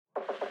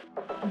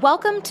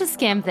Welcome to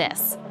Skim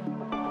This.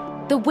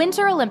 The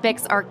Winter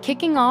Olympics are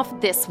kicking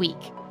off this week,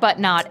 but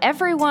not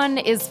everyone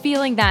is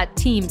feeling that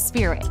team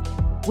spirit.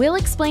 We'll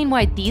explain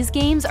why these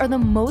games are the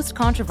most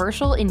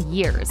controversial in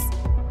years.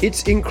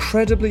 It's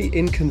incredibly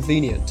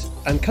inconvenient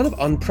and kind of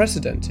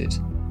unprecedented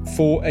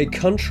for a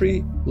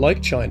country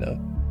like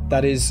China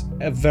that is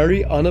a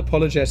very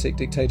unapologetic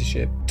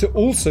dictatorship to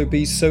also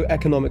be so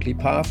economically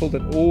powerful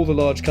that all the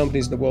large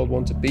companies in the world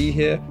want to be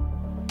here.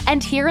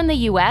 And here in the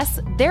US,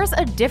 there's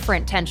a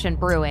different tension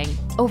brewing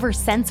over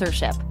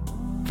censorship.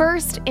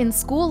 First, in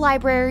school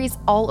libraries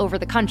all over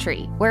the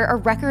country, where a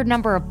record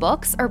number of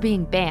books are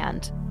being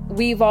banned.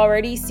 We've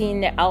already seen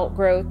the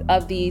outgrowth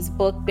of these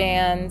book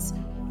bans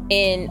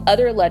in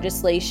other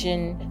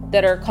legislation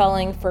that are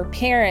calling for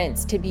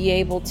parents to be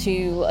able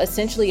to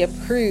essentially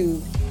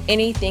approve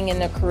anything in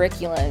the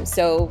curriculum.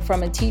 So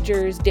from a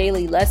teacher's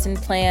daily lesson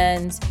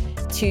plans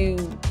to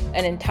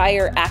an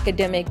entire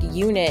academic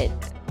unit.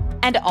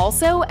 And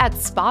also at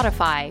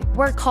Spotify,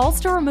 where calls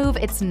to remove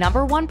its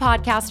 #1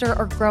 podcaster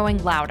are growing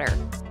louder.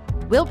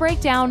 We'll break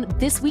down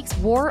this week's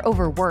war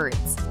over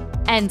words.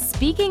 And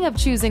speaking of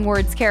choosing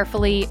words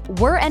carefully,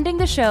 we're ending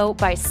the show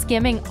by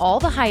skimming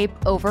all the hype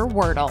over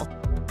Wordle.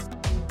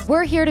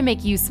 We're here to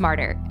make you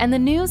smarter and the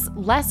news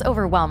less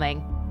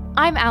overwhelming.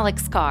 I'm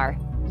Alex Carr.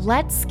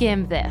 Let's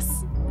skim this.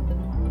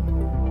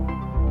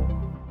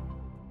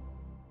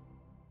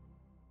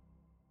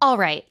 All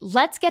right,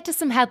 let's get to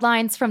some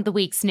headlines from the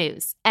week's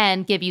news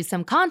and give you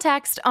some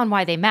context on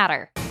why they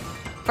matter.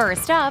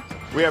 First up,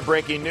 we have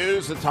breaking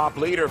news. The top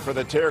leader for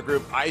the terror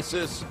group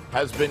ISIS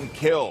has been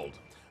killed.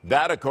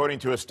 That, according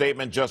to a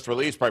statement just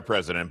released by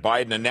President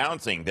Biden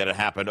announcing that it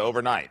happened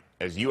overnight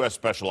as U.S.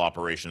 Special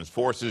Operations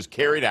Forces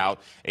carried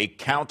out a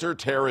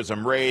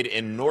counterterrorism raid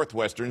in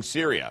northwestern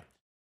Syria.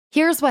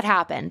 Here's what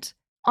happened.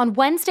 On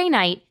Wednesday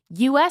night,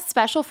 U.S.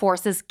 Special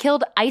Forces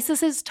killed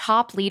ISIS's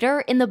top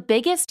leader in the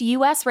biggest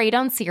U.S. raid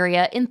on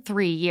Syria in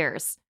 3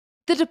 years.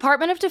 The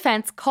Department of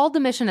Defense called the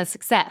mission a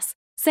success,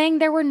 saying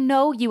there were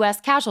no U.S.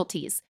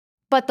 casualties.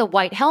 But the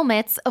White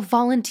Helmets, a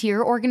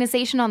volunteer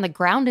organization on the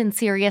ground in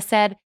Syria,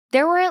 said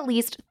there were at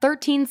least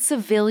 13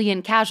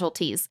 civilian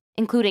casualties,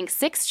 including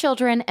 6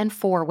 children and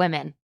 4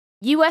 women.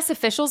 U.S.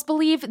 officials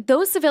believe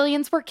those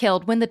civilians were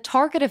killed when the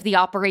target of the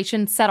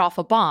operation set off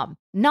a bomb,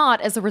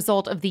 not as a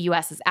result of the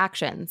U.S.'s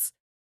actions.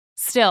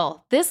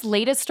 Still, this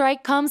latest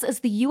strike comes as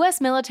the U.S.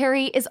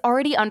 military is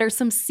already under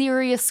some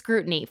serious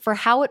scrutiny for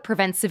how it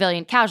prevents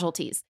civilian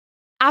casualties,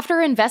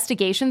 after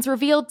investigations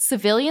revealed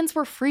civilians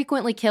were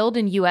frequently killed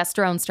in U.S.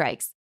 drone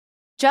strikes.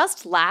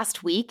 Just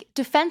last week,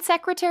 Defense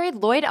Secretary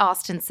Lloyd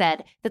Austin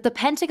said that the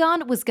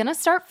Pentagon was going to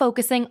start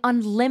focusing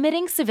on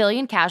limiting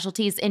civilian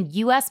casualties in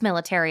U.S.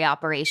 military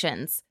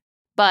operations.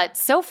 But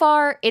so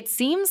far, it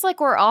seems like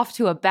we're off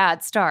to a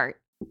bad start.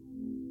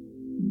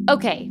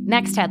 Okay,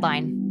 next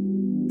headline.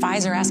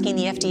 Pfizer asking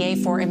the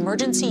FDA for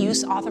emergency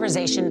use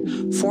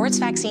authorization for its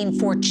vaccine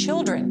for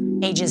children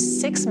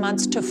ages 6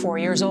 months to 4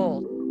 years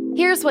old.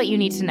 Here's what you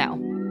need to know.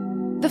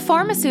 The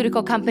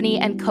pharmaceutical company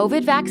and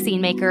COVID vaccine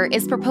maker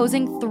is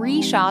proposing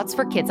 3 shots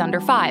for kids under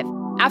 5,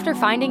 after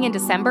finding in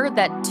December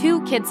that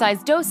 2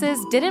 kid-sized doses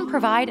didn't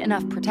provide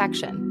enough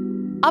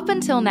protection. Up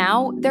until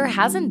now, there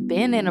hasn't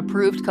been an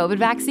approved COVID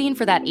vaccine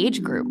for that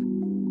age group.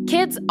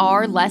 Kids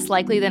are less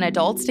likely than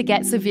adults to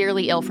get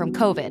severely ill from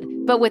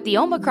COVID, but with the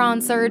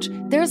Omicron surge,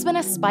 there's been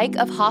a spike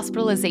of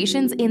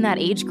hospitalizations in that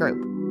age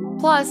group.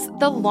 Plus,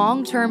 the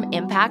long-term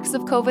impacts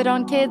of COVID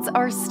on kids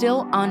are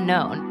still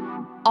unknown,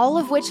 all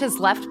of which has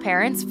left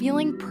parents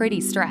feeling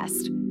pretty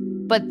stressed.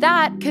 But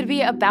that could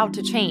be about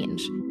to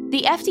change.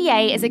 The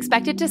FDA is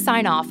expected to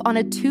sign off on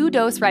a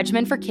 2-dose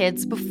regimen for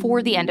kids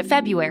before the end of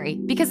February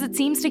because it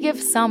seems to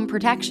give some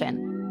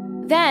protection.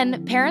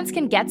 Then, parents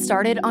can get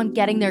started on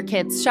getting their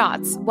kids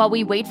shots while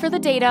we wait for the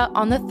data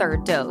on the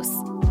 3rd dose.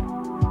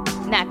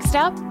 Next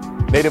up,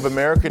 Native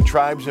American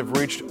tribes have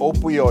reached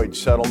opioid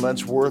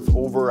settlements worth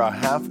over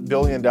 $500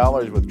 million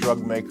with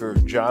drug maker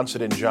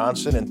Johnson &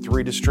 Johnson and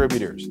 3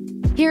 distributors.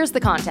 Here's the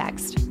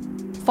context.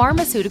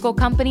 Pharmaceutical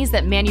companies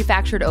that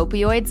manufactured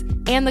opioids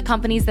and the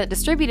companies that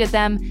distributed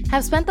them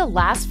have spent the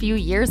last few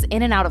years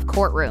in and out of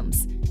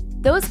courtrooms.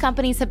 Those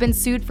companies have been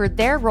sued for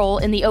their role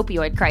in the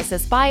opioid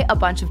crisis by a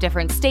bunch of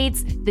different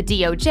states, the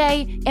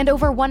DOJ, and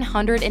over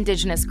 100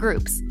 indigenous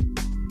groups.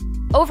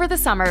 Over the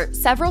summer,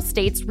 several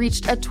states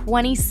reached a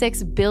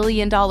 $26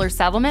 billion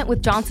settlement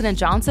with Johnson &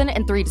 Johnson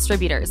and 3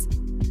 distributors.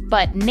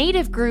 But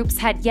Native groups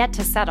had yet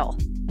to settle.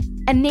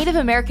 And Native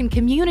American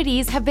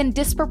communities have been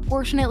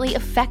disproportionately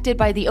affected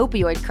by the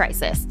opioid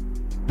crisis.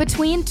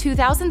 Between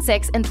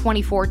 2006 and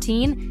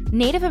 2014,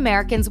 Native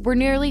Americans were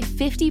nearly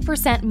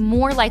 50%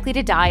 more likely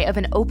to die of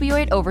an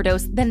opioid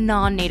overdose than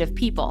non-Native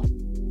people.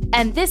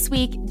 And this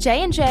week,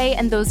 J&J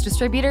and those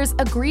distributors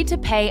agreed to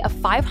pay a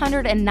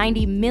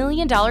 $590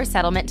 million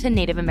settlement to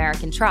Native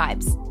American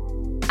tribes.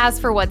 As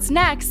for what's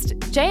next,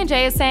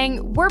 J&J is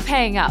saying, we're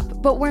paying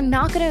up, but we're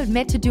not going to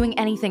admit to doing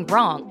anything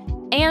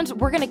wrong. And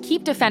we're going to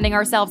keep defending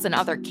ourselves in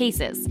other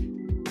cases.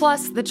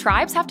 Plus, the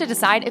tribes have to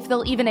decide if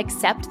they'll even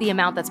accept the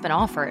amount that's been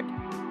offered.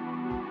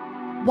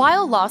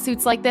 While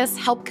lawsuits like this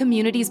help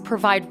communities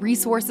provide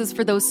resources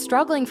for those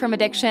struggling from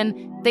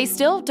addiction, they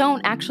still don't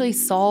actually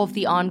solve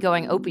the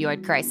ongoing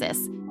opioid crisis.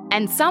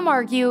 And some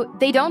argue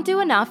they don't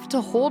do enough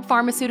to hold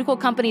pharmaceutical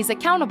companies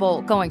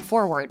accountable going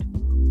forward.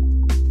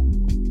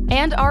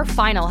 And our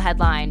final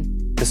headline.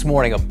 This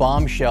morning, a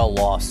bombshell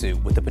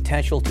lawsuit with the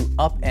potential to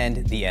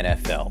upend the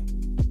NFL.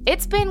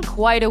 It's been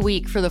quite a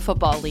week for the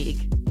Football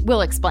League.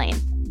 We'll explain.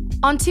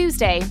 On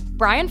Tuesday,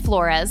 Brian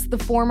Flores, the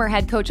former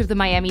head coach of the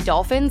Miami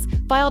Dolphins,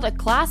 filed a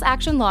class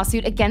action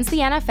lawsuit against the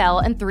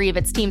NFL and 3 of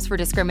its teams for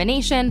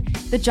discrimination,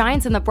 the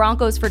Giants and the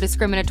Broncos for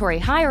discriminatory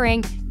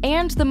hiring,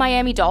 and the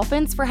Miami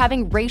Dolphins for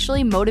having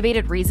racially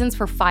motivated reasons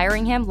for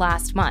firing him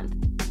last month.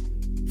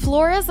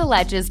 Flores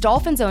alleges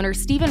Dolphins owner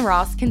Stephen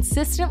Ross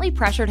consistently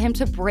pressured him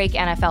to break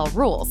NFL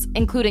rules,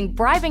 including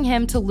bribing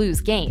him to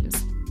lose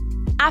games.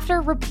 After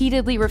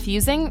repeatedly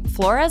refusing,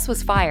 Flores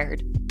was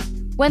fired.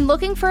 When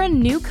looking for a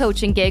new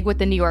coaching gig with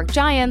the New York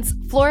Giants,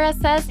 Flores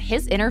says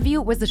his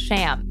interview was a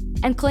sham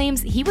and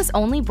claims he was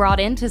only brought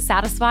in to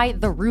satisfy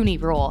the Rooney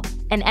Rule,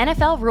 an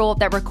NFL rule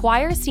that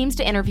requires teams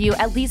to interview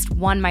at least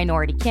one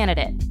minority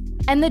candidate.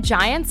 And the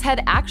Giants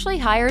had actually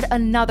hired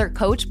another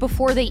coach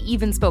before they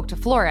even spoke to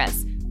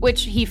Flores,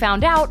 which he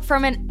found out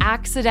from an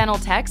accidental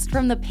text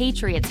from the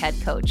Patriots head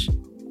coach.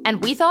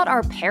 And we thought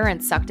our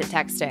parents sucked at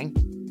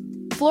texting.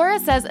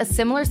 Flores says a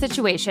similar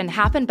situation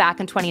happened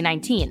back in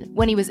 2019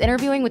 when he was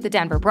interviewing with the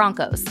Denver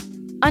Broncos.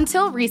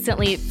 Until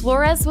recently,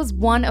 Flores was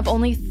one of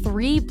only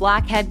 3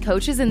 black head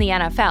coaches in the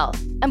NFL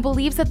and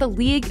believes that the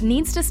league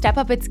needs to step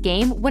up its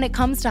game when it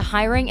comes to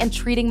hiring and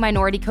treating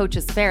minority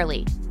coaches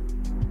fairly.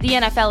 The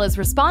NFL is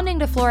responding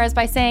to Flores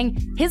by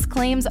saying his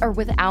claims are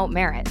without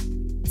merit.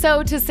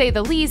 So, to say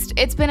the least,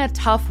 it's been a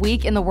tough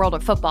week in the world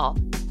of football.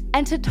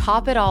 And to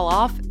top it all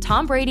off,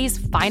 Tom Brady's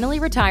finally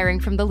retiring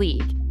from the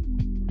league.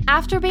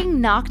 After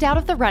being knocked out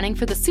of the running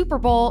for the Super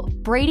Bowl,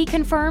 Brady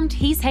confirmed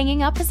he's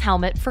hanging up his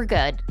helmet for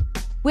good.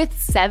 With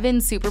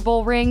 7 Super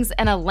Bowl rings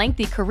and a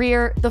lengthy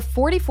career, the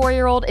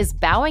 44-year-old is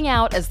bowing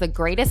out as the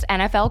greatest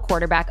NFL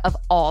quarterback of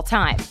all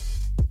time.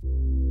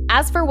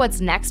 As for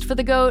what's next for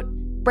the GOAT,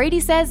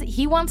 Brady says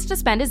he wants to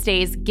spend his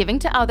days giving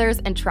to others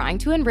and trying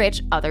to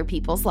enrich other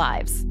people's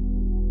lives.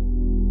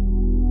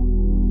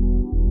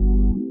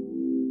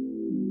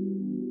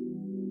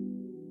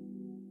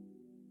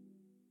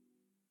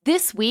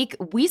 This week,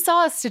 we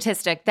saw a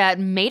statistic that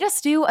made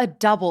us do a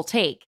double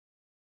take.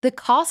 The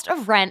cost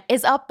of rent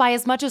is up by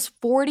as much as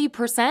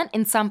 40%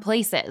 in some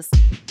places.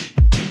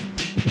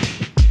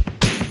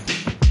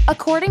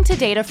 According to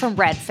data from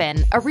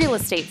Redfin, a real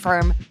estate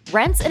firm,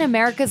 rents in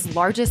America's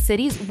largest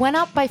cities went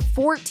up by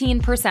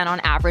 14% on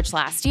average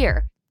last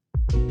year.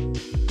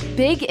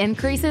 Big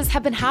increases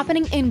have been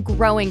happening in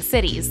growing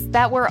cities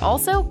that were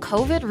also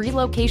COVID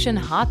relocation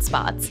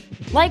hotspots,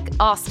 like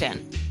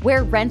Austin,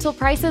 where rental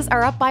prices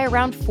are up by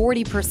around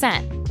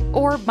 40%,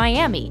 or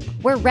Miami,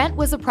 where rent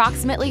was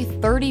approximately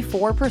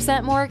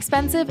 34% more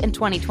expensive in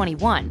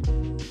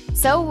 2021.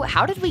 So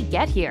how did we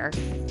get here?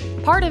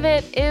 Part of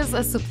it is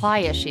a supply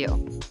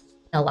issue.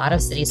 A lot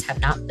of cities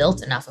have not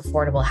built enough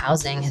affordable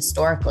housing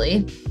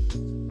historically.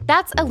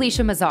 That's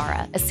Alicia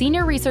Mazzara, a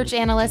senior research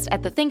analyst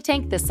at the think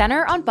tank, the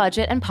Center on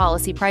Budget and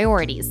Policy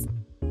Priorities.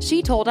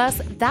 She told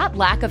us that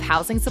lack of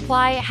housing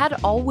supply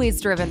had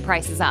always driven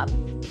prices up,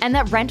 and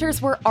that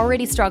renters were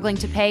already struggling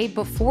to pay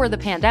before the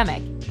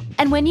pandemic.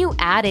 And when you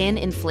add in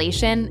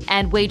inflation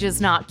and wages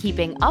not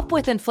keeping up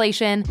with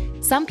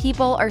inflation, some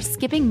people are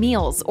skipping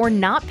meals or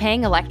not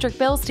paying electric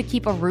bills to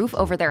keep a roof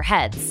over their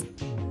heads.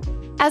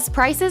 As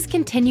prices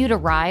continue to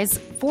rise,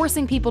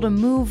 forcing people to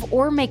move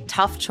or make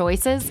tough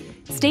choices,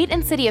 state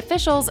and city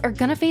officials are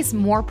going to face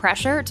more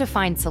pressure to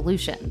find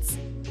solutions.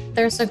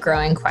 There's a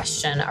growing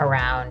question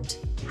around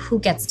who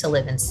gets to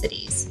live in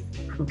cities,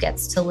 who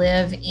gets to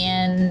live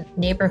in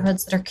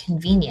neighborhoods that are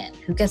convenient,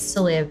 who gets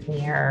to live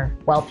near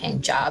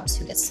well-paying jobs,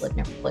 who gets to live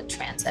near public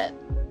transit.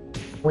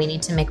 We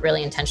need to make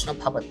really intentional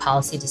public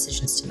policy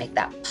decisions to make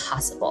that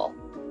possible.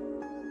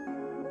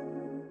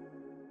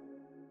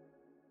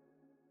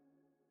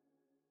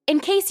 In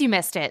case you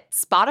missed it,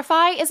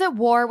 Spotify is at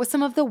war with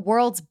some of the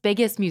world's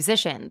biggest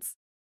musicians.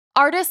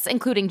 Artists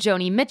including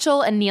Joni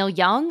Mitchell and Neil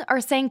Young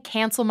are saying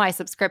cancel my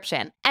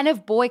subscription and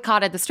have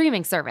boycotted the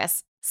streaming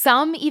service,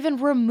 some even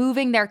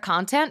removing their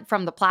content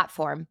from the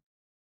platform.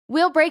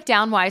 We'll break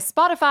down why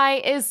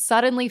Spotify is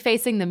suddenly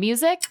facing the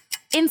music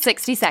in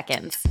 60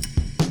 seconds.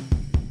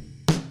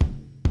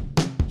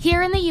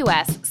 Here in the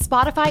US,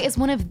 Spotify is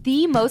one of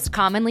the most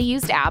commonly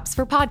used apps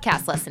for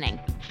podcast listening.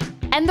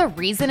 And the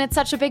reason it's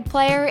such a big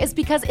player is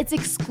because it's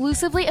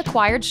exclusively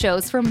acquired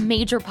shows from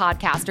major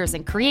podcasters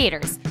and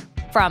creators,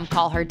 from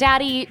Call Her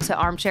Daddy to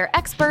Armchair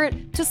Expert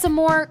to some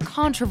more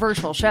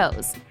controversial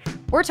shows.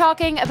 We're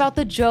talking about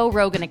the Joe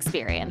Rogan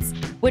Experience,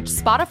 which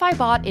Spotify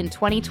bought in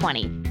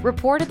 2020,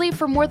 reportedly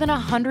for more than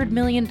 $100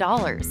 million.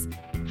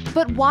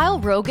 But while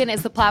Rogan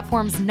is the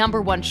platform's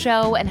 #1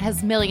 show and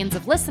has millions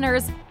of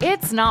listeners,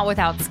 it's not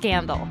without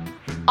scandal.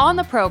 On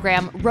the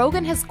program,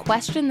 Rogan has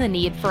questioned the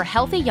need for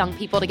healthy young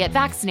people to get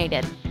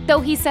vaccinated, though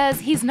he says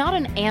he's not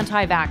an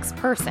anti-vax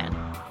person.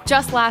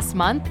 Just last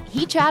month,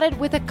 he chatted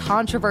with a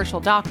controversial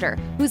doctor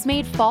who's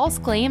made false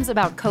claims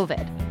about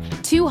COVID.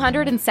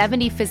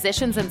 270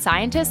 physicians and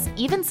scientists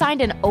even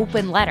signed an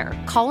open letter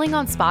calling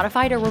on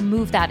Spotify to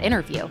remove that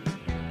interview.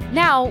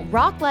 Now,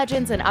 rock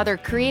legends and other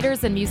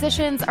creators and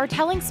musicians are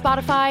telling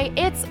Spotify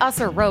it's us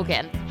or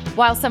Rogan,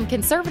 while some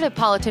conservative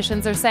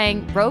politicians are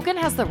saying Rogan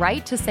has the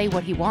right to say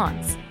what he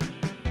wants.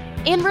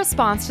 In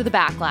response to the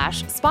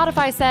backlash,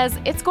 Spotify says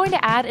it's going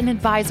to add an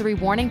advisory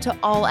warning to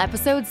all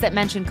episodes that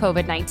mention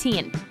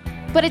COVID-19.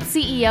 But its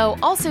CEO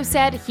also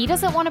said he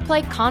doesn't want to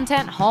play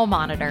content hall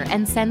monitor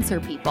and censor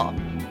people.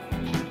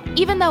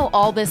 Even though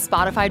all this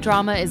Spotify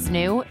drama is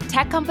new,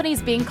 tech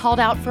companies being called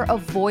out for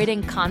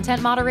avoiding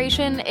content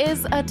moderation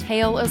is a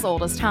tale as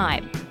old as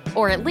time,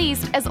 or at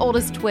least as old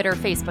as Twitter,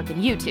 Facebook,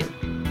 and YouTube.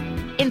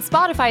 In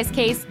Spotify's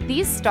case,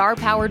 these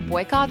star-powered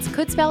boycotts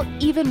could spell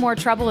even more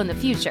trouble in the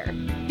future.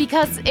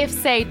 Because if,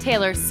 say,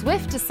 Taylor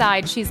Swift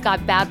decides she's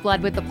got bad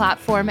blood with the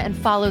platform and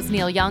follows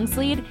Neil Young's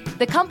lead,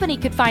 the company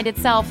could find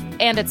itself,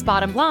 and its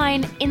bottom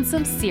line, in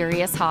some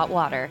serious hot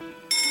water.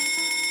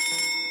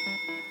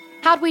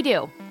 How'd we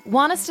do?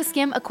 Want us to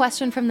skim a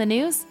question from the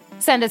news?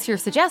 Send us your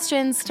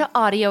suggestions to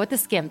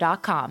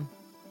audio@theskim.com.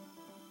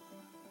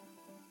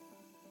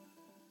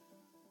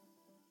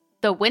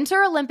 The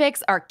Winter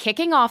Olympics are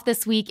kicking off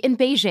this week in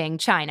Beijing,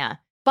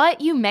 China.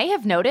 But you may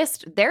have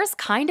noticed there's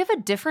kind of a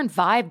different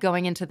vibe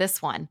going into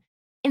this one.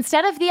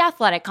 Instead of the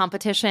athletic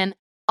competition,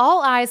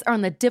 all eyes are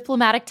on the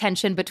diplomatic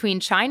tension between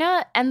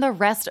China and the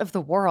rest of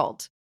the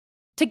world.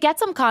 To get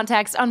some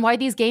context on why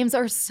these games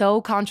are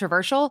so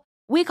controversial,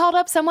 we called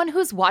up someone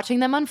who's watching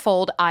them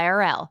unfold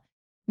IRL.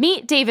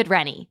 Meet David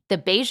Rennie, the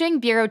Beijing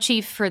bureau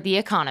chief for The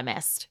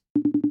Economist.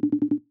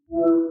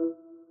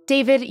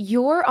 David,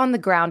 you're on the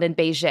ground in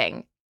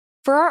Beijing.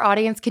 For our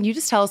audience, can you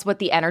just tell us what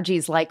the energy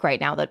is like right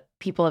now that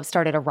people have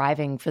started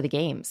arriving for the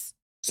games?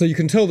 So you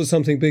can tell that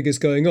something big is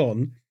going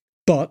on,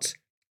 but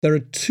there are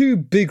two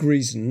big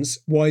reasons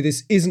why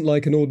this isn't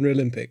like an ordinary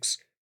Olympics.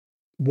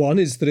 One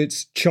is that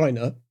it's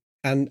China,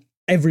 and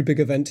every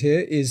big event here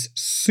is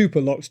super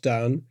locked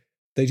down.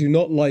 They do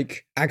not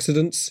like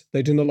accidents.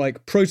 They do not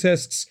like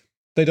protests.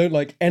 They don't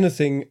like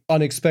anything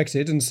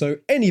unexpected. And so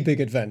any big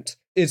event,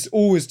 it's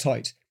always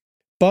tight.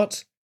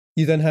 But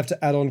you then have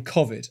to add on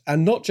COVID.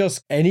 And not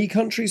just any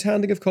country's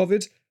handling of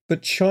COVID,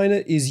 but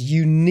China is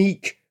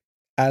unique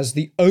as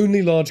the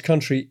only large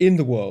country in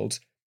the world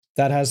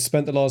that has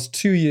spent the last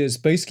 2 years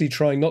basically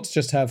trying not to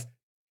just have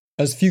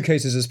as few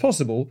cases as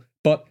possible,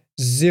 but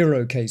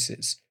 0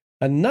 cases.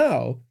 And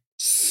now,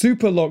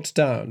 super locked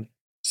down,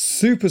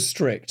 super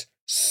strict,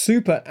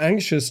 super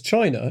anxious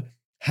China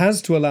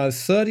has to allow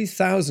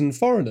 30,000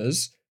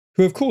 foreigners,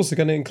 who of course are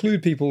going to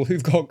include people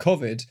who've got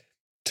COVID,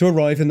 to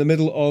arrive in the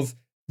middle of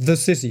the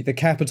city, the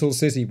capital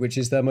city, which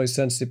is their most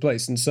sensitive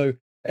place. And so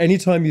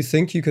anytime you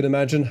think you can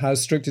imagine how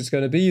strict it's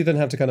going to be, you then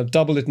have to kind of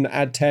double it and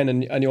add 10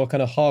 and you're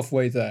kind of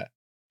halfway there.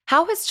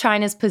 How has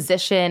China's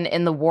position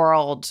in the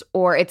world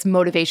or its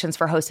motivations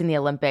for hosting the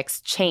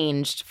Olympics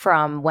changed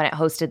from when it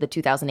hosted the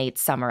 2008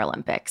 Summer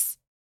Olympics?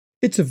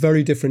 It's a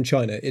very different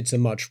China. It's a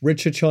much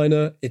richer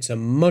China. It's a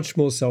much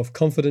more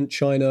self-confident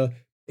China.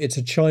 It's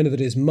a China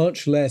that is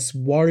much less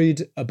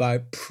worried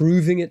about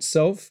proving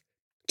itself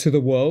to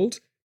the world.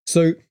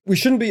 So we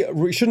shouldn't be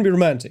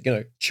romantic. You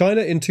know,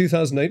 China in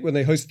 2008, when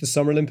they hosted the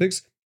Summer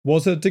Olympics,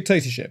 was a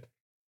dictatorship.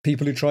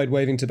 People who tried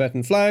waving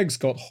Tibetan flags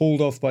got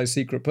hauled off by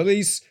secret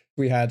police.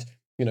 We had,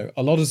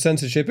 a lot of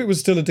censorship. It was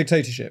still a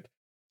dictatorship.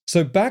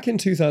 So back in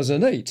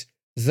 2008,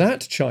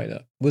 that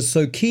China was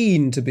so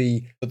keen to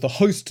be the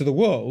host to the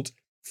world.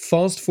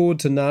 Fast forward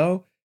to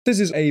now,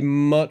 this is a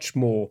much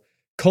more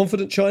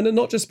confident China,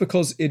 not just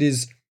because it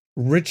is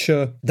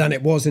richer than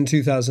it was in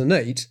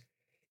 2008.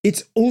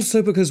 It's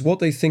also because what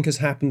they think has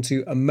happened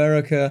to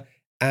America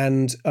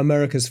and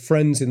America's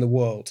friends in the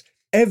world.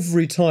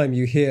 Every time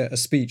you hear a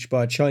speech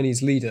by a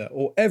Chinese leader,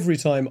 or every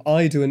time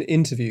I do an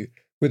interview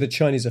with a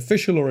Chinese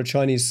official or a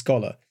Chinese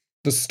scholar,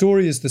 the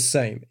story is the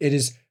same. It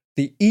is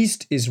the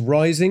East is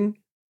rising,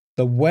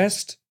 the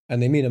West,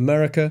 and they mean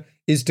America,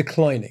 is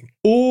declining.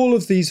 All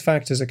of these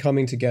factors are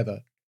coming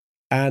together,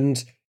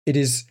 and it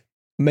is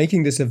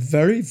making this a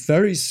very,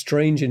 very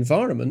strange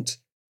environment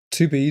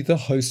to be the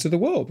host of the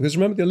world. Because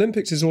remember, the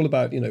Olympics is all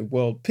about,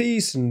 world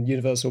peace and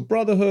universal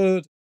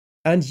brotherhood.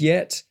 And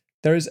yet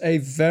there is a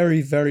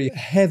very, very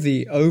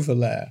heavy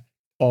overlay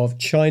of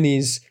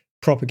Chinese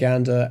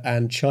propaganda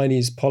and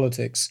Chinese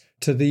politics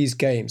to these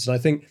games. And I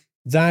think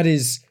that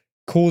is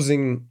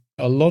causing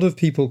a lot of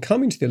people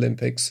coming to the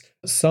Olympics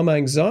some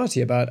anxiety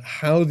about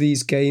how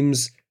these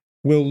games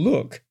will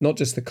look. Not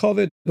just the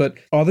COVID, but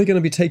are they going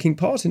to be taking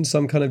part in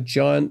some kind of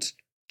giant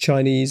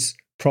Chinese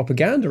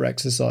propaganda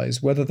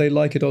exercise, whether they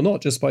like it or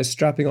not, just by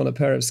strapping on a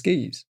pair of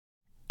skis?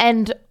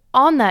 And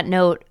on that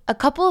note, a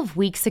couple of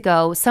weeks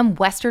ago, some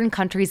Western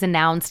countries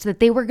announced that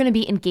they were going to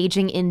be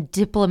engaging in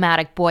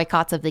diplomatic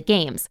boycotts of the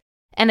games.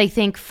 And I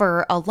think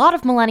for a lot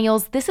of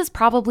millennials, this is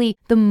probably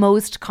the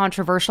most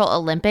controversial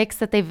Olympics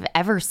that they've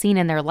ever seen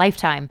in their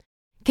lifetime.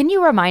 Can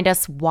you remind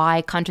us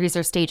why countries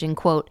are staging,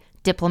 quote,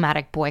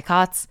 diplomatic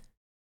boycotts?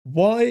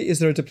 Why is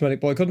there a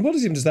diplomatic boycott? And what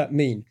even does that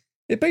mean?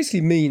 It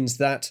basically means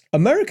that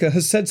America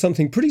has said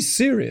something pretty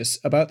serious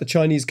about the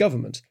Chinese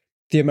government.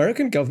 The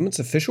American government's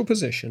official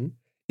position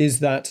is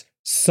that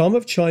some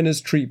of China's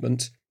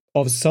treatment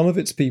of some of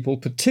its people,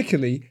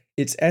 particularly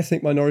its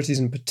ethnic minorities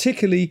and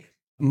particularly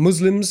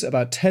Muslims,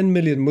 about 10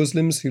 million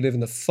Muslims who live in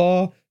the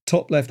far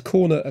top left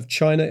corner of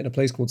China in a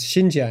place called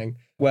Xinjiang,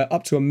 where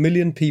up to 1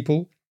 million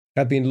people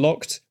have been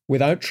locked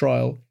without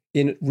trial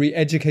in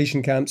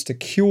re-education camps to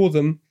cure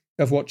them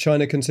of what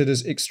China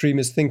considers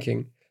extremist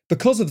thinking.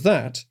 Because of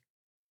that,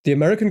 the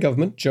American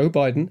government, Joe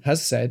Biden,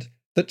 has said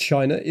that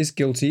China is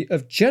guilty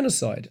of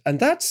genocide. And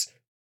that's,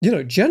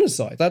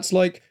 genocide. That's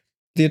like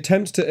the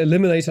attempt to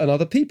eliminate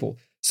another people.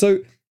 So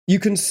you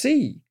can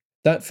see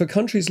that for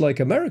countries like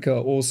America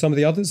or some of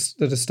the others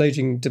that are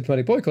staging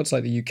diplomatic boycotts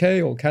like the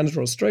UK or Canada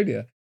or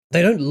Australia,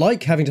 they don't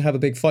like having to have a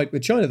big fight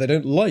with China. They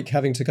don't like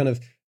having to kind of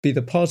be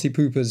the party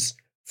poopers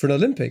for an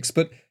Olympics.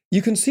 But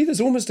you can see there's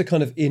almost a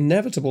kind of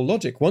inevitable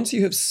logic. Once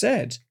you have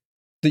said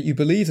that you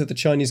believe that the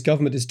Chinese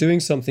government is doing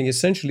something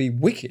essentially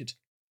wicked,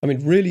 I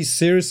mean, really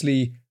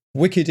seriously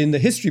wicked in the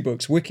history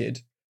books,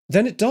 wicked,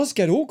 then it does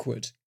get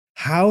awkward.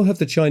 How have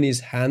the Chinese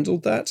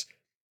handled that?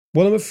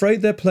 Well, I'm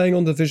afraid they're playing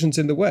on divisions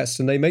in the West,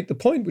 and they make the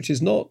point, which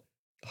is not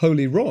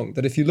wholly wrong,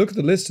 that if you look at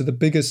the list of the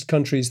biggest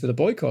countries that are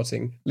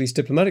boycotting, at least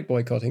diplomatic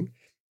boycotting,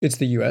 it's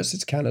the US,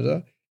 it's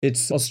Canada,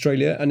 it's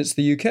Australia, and it's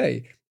the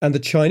UK. And the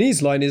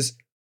Chinese line is,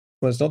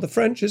 well, it's not the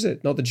French, is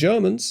it? Not the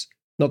Germans,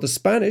 not the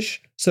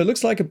Spanish. So it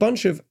looks like a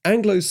bunch of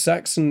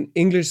Anglo-Saxon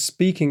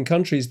English-speaking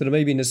countries that are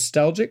maybe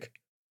nostalgic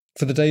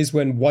for the days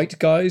when white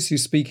guys who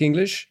speak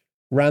English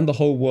ran the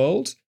whole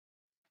world.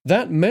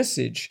 That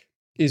message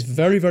is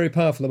very, very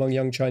powerful among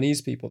young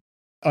Chinese people.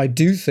 I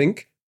do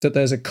think that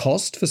there's a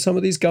cost for some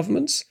of these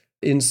governments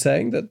in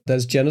saying that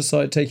there's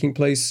genocide taking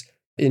place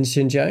in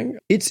Xinjiang.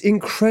 It's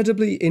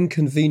incredibly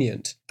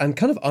inconvenient and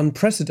kind of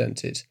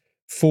unprecedented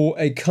for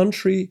a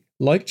country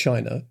like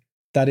China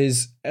that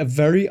is a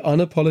very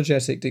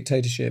unapologetic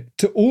dictatorship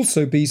to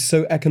also be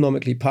so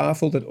economically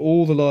powerful that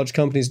all the large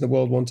companies in the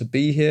world want to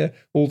be here.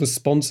 All the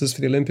sponsors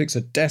for the Olympics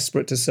are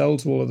desperate to sell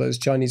to all of those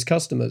Chinese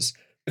customers.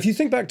 If you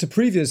think back to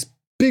previous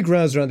big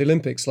rows around the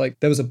Olympics, like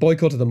there was a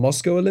boycott of the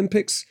Moscow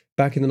Olympics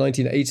back in the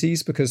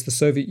 1980s because the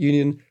Soviet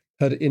Union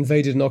had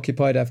invaded and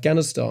occupied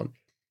Afghanistan.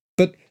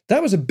 But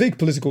that was a big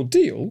political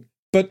deal,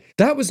 but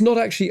that was not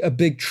actually a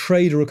big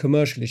trade or a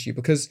commercial issue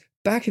because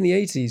back in the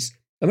 80s,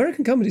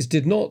 American companies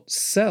did not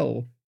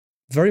sell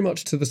very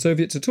much to the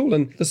Soviets at all,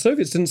 and the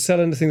Soviets didn't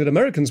sell anything that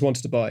Americans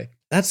wanted to buy.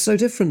 That's so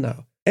different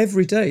now.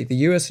 Every day, the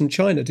US and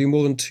China do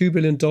more than $2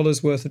 billion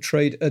worth of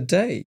trade a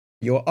day.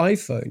 Your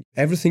iPhone,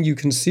 everything you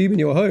consume in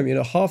your home,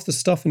 half the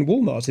stuff in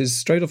Walmart is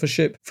straight off a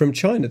ship from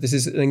China. This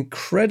is an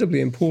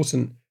incredibly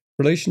important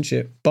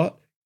relationship, but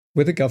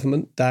with a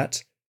government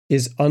that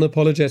is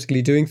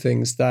unapologetically doing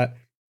things that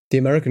the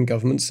American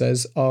government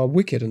says are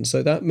wicked. And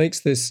so that makes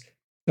this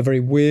a very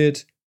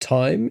weird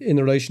time in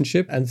the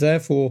relationship and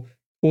therefore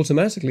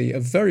automatically a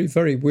very,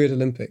 very weird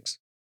Olympics.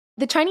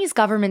 The Chinese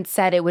government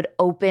said it would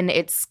open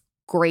its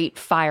Great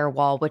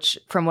Firewall, which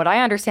from what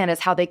I understand is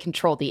how they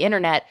control the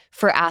internet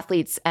for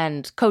athletes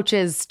and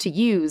coaches to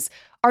use.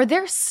 Are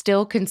there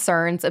still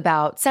concerns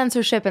about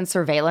censorship and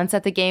surveillance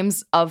at the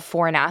games of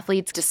foreign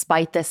athletes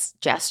despite this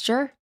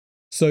gesture?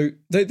 So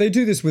they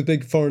do this with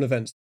big foreign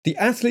events. The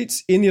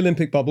athletes in the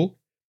Olympic bubble,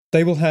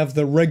 they will have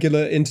the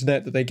regular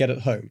internet that they get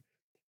at home.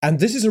 And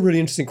this is a really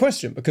interesting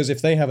question because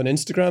if they have an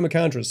Instagram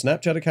account or a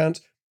Snapchat account,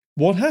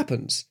 what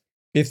happens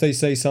if they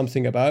say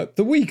something about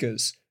the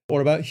Uyghurs or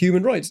about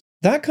human rights?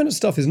 That kind of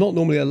stuff is not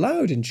normally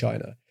allowed in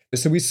China.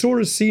 So we saw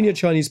a senior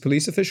Chinese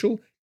police official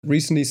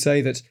recently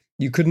say that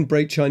you couldn't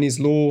break Chinese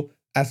law.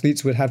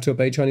 Athletes would have to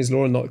obey Chinese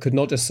law and could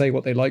not just say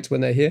what they liked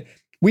when they're here.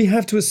 We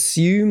have to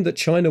assume that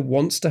China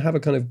wants to have a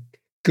kind of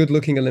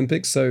good-looking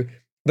Olympics. So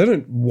they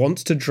don't want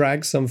to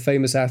drag some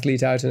famous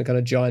athlete out in a kind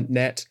of giant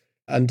net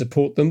and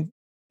deport them.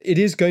 It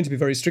is going to be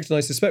very strict, and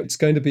I suspect it's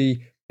going to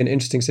be an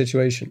interesting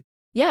situation.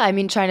 Yeah, I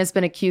mean, China's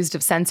been accused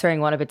of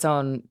censoring one of its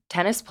own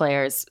tennis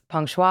players,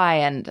 Peng Shuai,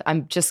 and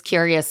I'm just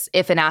curious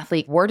if an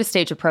athlete were to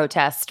stage a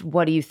protest,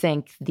 what do you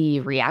think the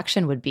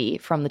reaction would be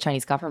from the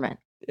Chinese government?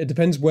 It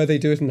depends where they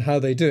do it and how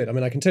they do it. I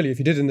mean, I can tell you, if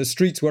you did it in the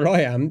streets where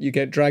I am, you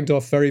get dragged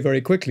off very,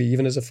 very quickly,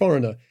 even as a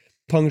foreigner.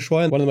 Peng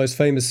Shuai, one of the most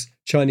famous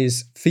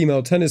Chinese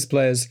female tennis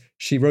players,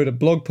 she wrote a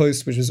blog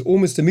post which was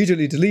almost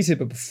immediately deleted,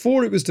 but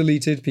before it was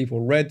deleted,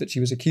 people read that she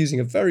was accusing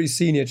a very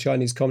senior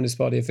Chinese Communist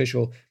Party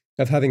official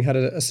of having had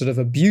a sort of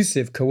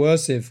abusive,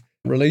 coercive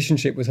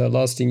relationship with her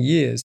lasting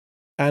years.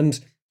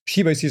 And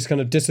she basically just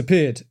kind of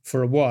disappeared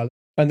for a while.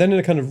 And then in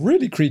a kind of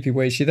really creepy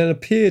way, she then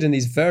appeared in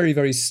these very,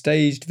 very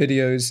staged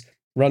videos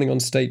running on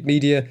state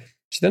media.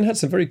 She then had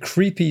some very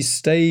creepy,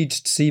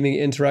 staged seeming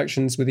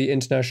interactions with the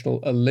International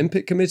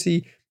Olympic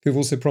Committee, who've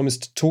also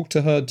promised to talk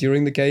to her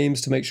during the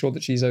games to make sure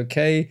that she's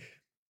okay.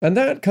 And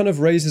that kind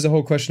of raises a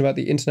whole question about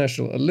the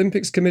International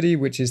Olympics Committee,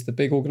 which is the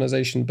big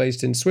organization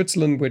based in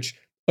Switzerland, which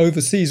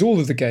oversees all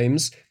of the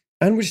games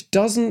and which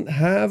doesn't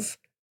have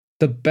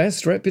the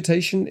best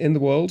reputation in the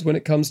world when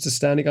it comes to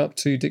standing up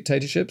to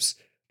dictatorships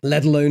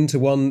let alone to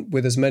one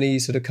with as many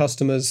sort of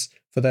customers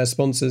for their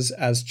sponsors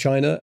as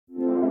China.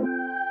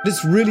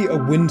 It's really a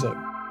window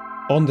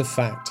on the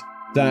fact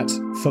that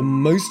for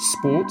most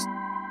sports,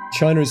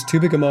 China is too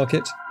big a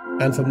market,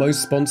 and for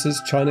most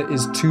sponsors, China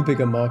is too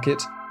big a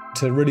market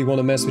to really want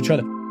to mess with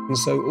China. And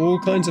so all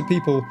kinds of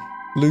people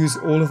lose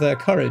all of their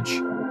courage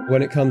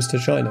when it comes to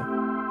China.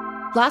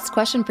 Last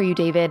question for you,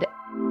 David.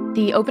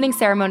 The opening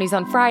ceremony's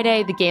on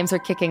Friday. The games are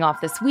kicking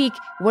off this week.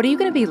 What are you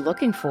going to be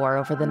looking for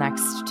over the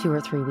next 2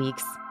 or 3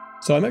 weeks?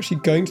 So I'm actually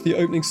going to the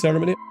opening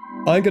ceremony.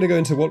 I'm going to go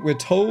into what we're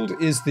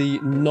told is the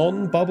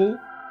non-bubble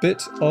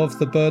bit of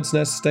the Bird's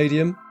Nest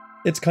Stadium.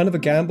 It's kind of a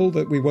gamble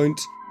that we won't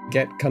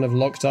get kind of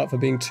locked up for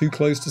being too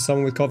close to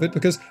someone with COVID,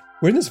 because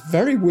we're in this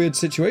very weird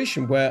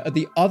situation where at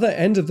the other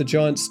end of the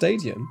giant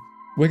stadium,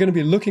 we're going to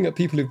be looking at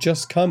people who've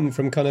just come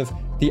from kind of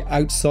the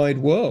outside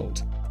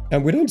world.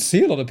 And we don't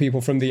see a lot of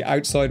people from the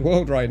outside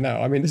world right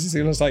now. I mean, this is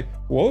almost like,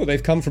 whoa,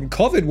 they've come from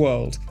COVID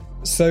world.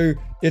 So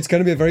it's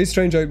going to be a very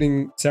strange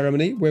opening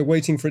ceremony. We're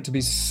waiting for it to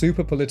be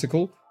super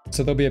political,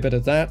 so there'll be a bit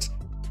of that.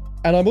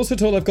 And I'm also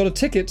told I've got a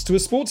ticket to a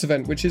sports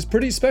event, which is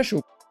pretty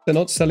special. They're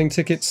not selling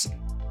tickets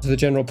to the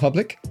general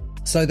public.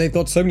 So they've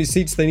got so many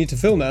seats they need to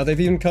fill now. They've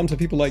even come to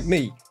people like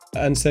me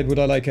and said, would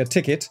I like a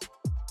ticket?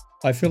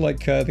 I feel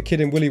like the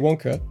kid in Willy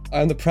Wonka.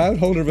 I'm the proud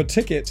holder of a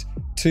ticket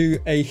to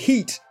a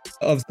heat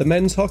of the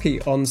men's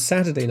hockey on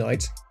Saturday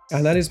night.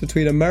 And that is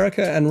between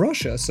America and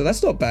Russia. So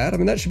that's not bad. I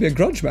mean, that should be a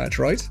grudge match,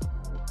 right?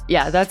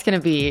 Yeah, that's going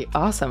to be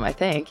awesome, I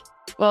think.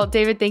 Well,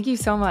 David, thank you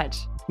so much.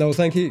 No,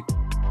 thank you.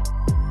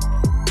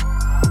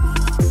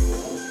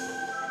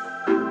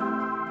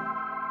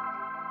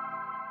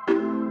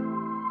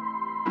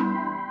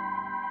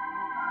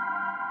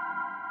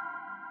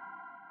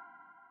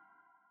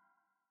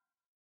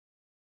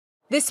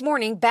 This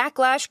morning,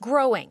 backlash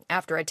growing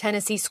after a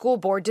Tennessee school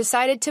board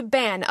decided to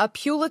ban a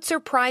Pulitzer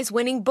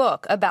Prize-winning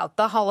book about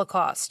the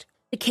Holocaust.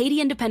 The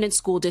Katy Independent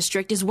School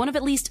District is one of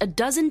at least a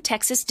dozen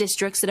Texas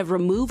districts that have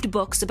removed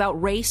books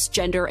about race,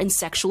 gender, and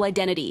sexual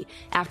identity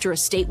after a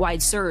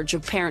statewide surge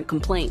of parent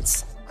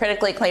complaints.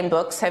 Critically acclaimed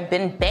books have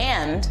been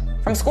banned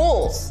from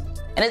schools,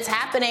 and it's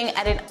happening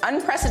at an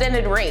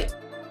unprecedented rate.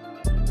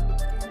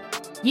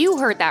 You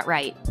heard that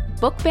right.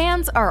 Book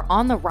bans are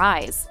on the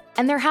rise.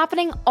 And they're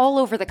happening all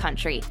over the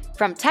country,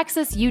 from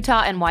Texas,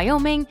 Utah, and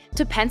Wyoming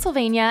to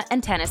Pennsylvania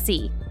and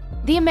Tennessee.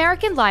 The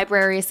American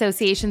Library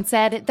Association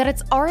said that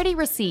it's already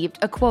received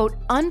a, quote,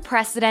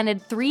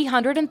 unprecedented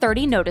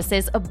 330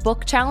 notices of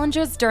book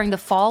challenges during the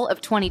fall of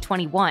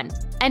 2021.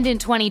 And in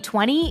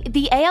 2020,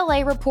 the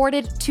ALA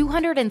reported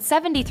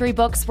 273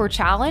 books were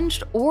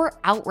challenged or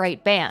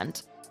outright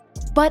banned.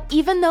 But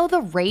even though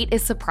the rate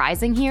is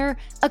surprising here,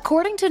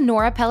 according to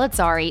Nora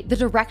Pelizzari, the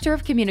director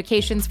of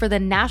communications for the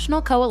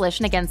National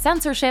Coalition Against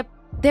Censorship,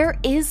 there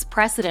is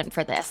precedent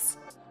for this.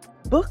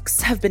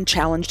 Books have been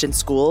challenged in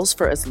schools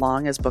for as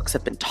long as books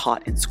have been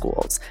taught in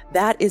schools.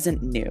 That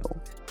isn't new.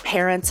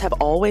 Parents have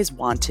always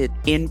wanted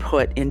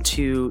input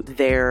into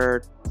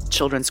their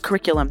children's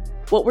curriculum.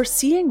 What we're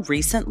seeing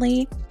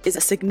recently is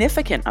a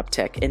significant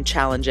uptick in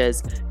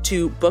challenges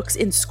to books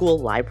in school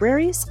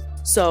libraries.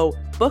 So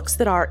books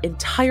that are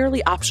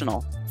entirely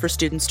optional for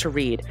students to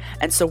read.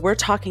 And so we're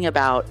talking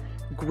about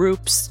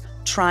groups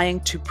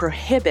trying to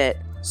prohibit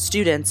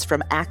students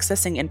from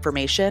accessing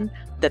information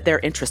that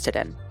they're interested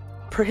in.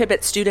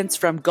 Prohibit students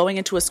from going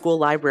into a school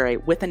library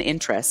with an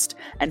interest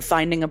and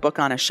finding a book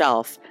on a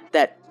shelf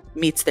that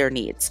meets their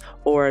needs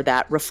or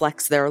that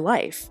reflects their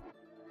life.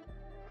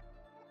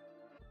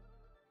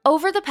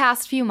 Over the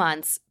past few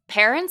months,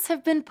 parents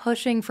have been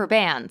pushing for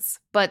bans,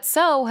 but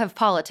so have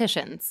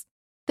politicians.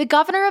 The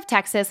governor of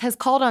Texas has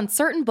called on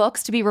certain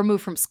books to be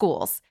removed from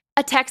schools.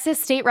 A Texas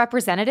state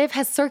representative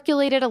has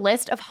circulated a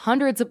list of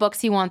hundreds of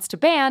books he wants to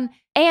ban,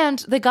 and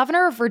the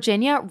governor of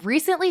Virginia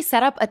recently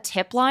set up a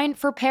tip line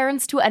for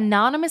parents to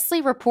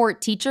anonymously report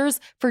teachers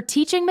for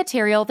teaching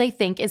material they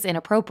think is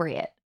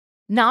inappropriate.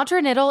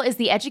 Nadra Nittle is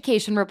the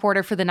education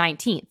reporter for the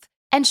 19th,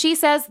 and she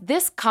says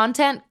this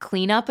content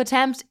cleanup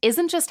attempt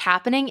isn't just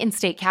happening in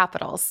state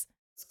capitals.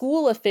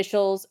 School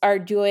officials are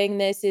doing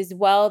this as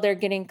well. They're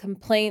getting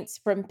complaints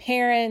from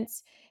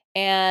parents.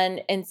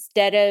 And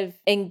instead of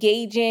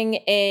engaging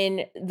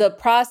in the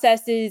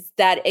processes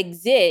that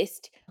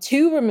exist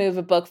to remove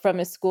a book from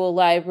a school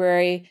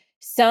library,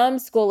 some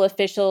school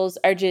officials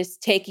are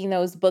just taking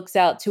those books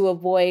out to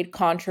avoid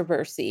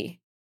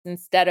controversy.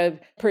 Instead of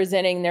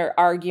presenting their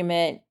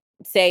argument,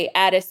 say,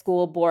 at a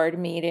school board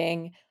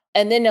meeting,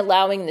 and then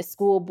allowing the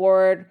school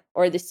board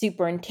or the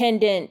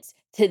superintendent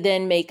to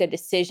then make a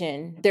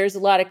decision. There's a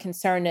lot of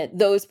concern that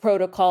those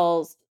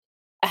protocols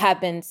have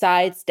been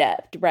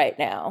sidestepped right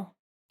now.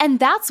 And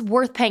that's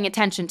worth paying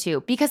attention to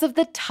because of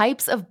the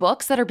types of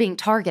books that are being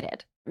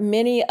targeted.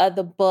 Many of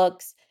the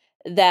books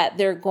that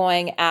they're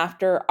going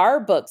after are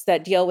books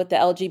that deal with the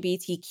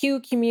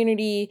LGBTQ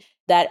community,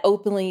 that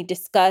openly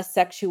discuss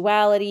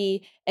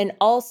sexuality, and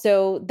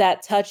also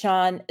that touch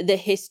on the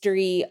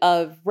history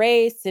of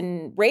race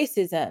and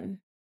racism.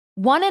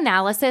 One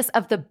analysis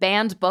of the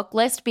banned book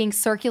list being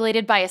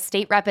circulated by a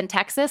state rep in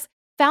Texas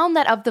found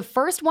that of the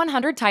first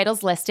 100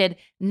 titles listed,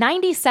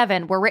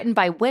 97 were written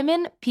by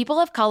women, people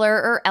of color,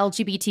 or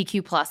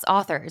LGBTQ+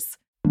 authors.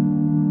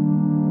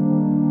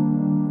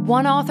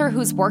 One author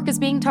whose work is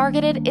being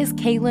targeted is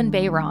Kaylin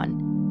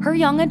Bayron. Her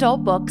young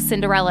adult book,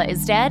 Cinderella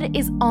is Dead,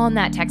 is on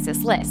that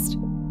Texas list.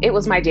 It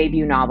was my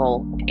debut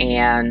novel,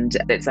 and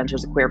it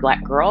centers a queer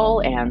Black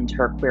girl and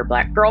her queer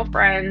Black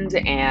girlfriend,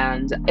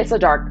 and it's a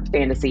dark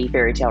fantasy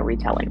fairy tale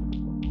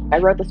retelling. I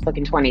wrote this book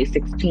in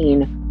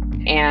 2016,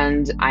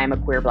 and I am a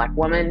queer Black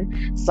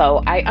woman,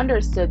 so I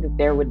understood that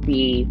there would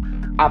be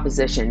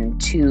opposition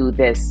to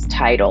this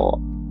title.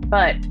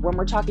 But when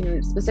we're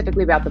talking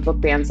specifically about the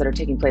book bans that are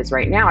taking place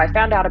right now, I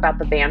found out about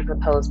the ban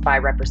proposed by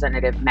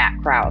Representative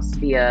Matt Krause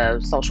via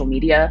social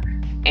media.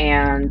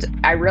 And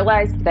I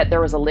realized that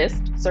there was a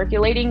list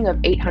circulating of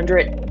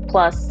 800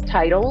 plus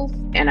titles.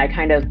 And I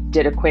kind of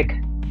did a quick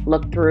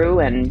look through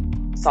and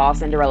saw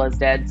Cinderella's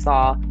Dead,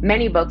 saw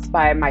many books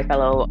by my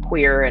fellow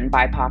queer and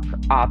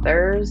BIPOC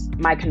authors.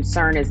 My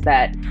concern is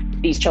that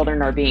these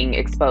children are being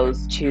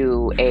exposed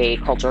to a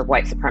culture of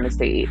white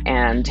supremacy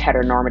and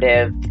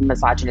heteronormative,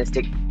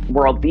 misogynistic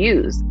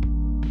worldviews.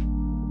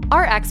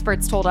 Our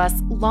experts told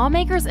us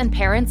lawmakers and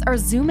parents are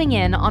zooming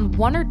in on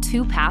one or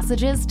two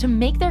passages to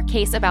make their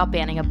case about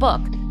banning a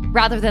book,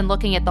 rather than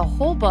looking at the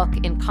whole book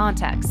in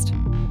context.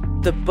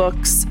 The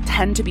books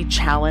tend to be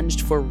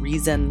challenged for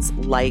reasons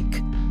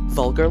like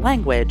vulgar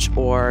language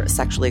or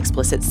sexually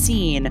explicit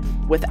scene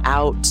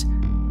without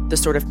the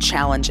sort of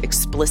challenge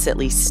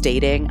explicitly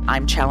stating,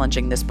 I'm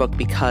challenging this book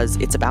because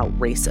it's about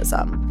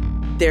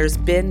racism. There's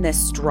been this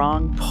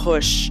strong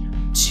push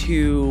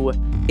to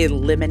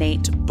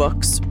eliminate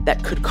books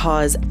that could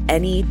cause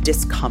any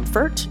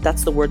discomfort.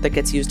 That's the word that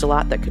gets used a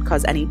lot, that could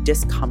cause any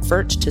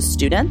discomfort to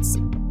students.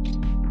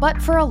 But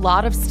for a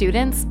lot of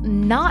students,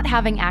 not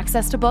having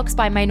access to books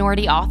by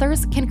minority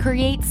authors can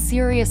create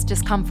serious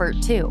discomfort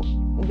too.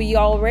 We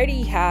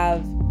already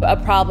have a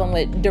problem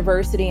with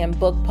diversity in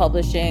book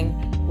publishing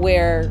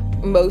where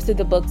most of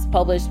the books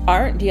published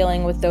aren't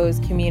dealing with those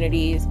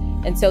communities.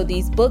 And so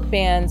these book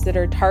bans that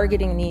are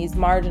targeting these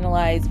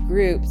marginalized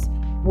groups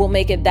will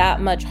make it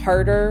that much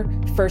harder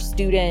for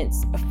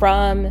students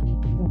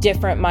from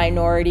different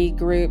minority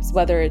groups,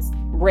 whether it's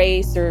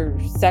race or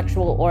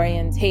sexual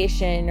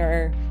orientation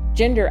or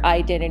gender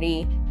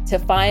identity, to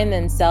find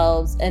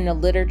themselves in the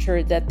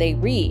literature that they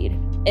read.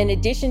 In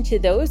addition to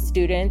those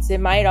students, it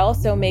might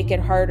also make it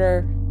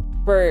harder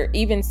for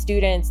even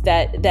students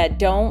that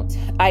don't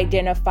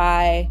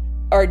identify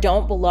or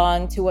don't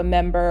belong to a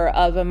member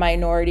of a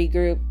minority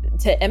group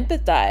to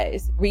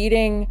empathize.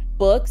 Reading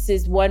books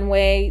is one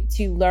way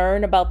to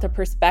learn about the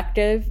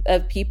perspective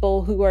of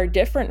people who are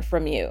different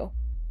from you.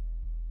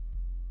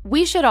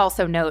 We should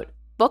also note,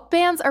 book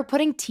bans are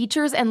putting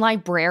teachers and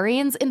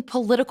librarians in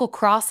political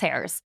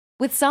crosshairs,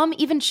 with some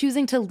even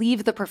choosing to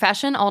leave the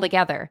profession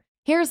altogether.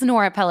 Here's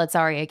Nora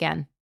Pellizari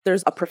again.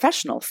 There's a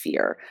professional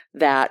fear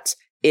that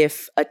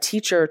if a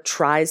teacher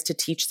tries to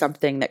teach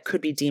something that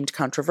could be deemed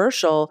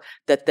controversial,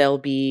 that they'll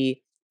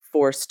be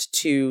forced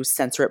to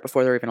censor it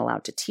before they're even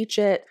allowed to teach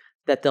it,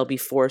 that they'll be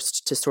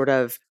forced to sort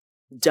of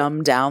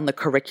dumb down the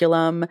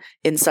curriculum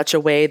in such a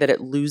way that it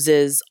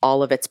loses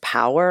all of its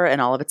power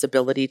and all of its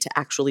ability to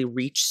actually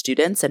reach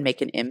students and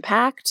make an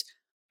impact.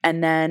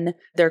 And then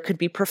there could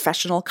be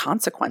professional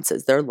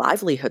consequences. Their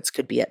livelihoods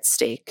could be at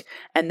stake.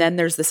 And then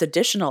there's this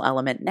additional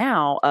element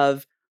now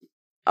of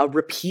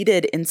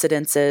repeated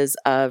incidences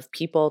of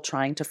people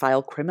trying to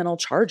file criminal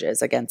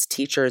charges against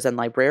teachers and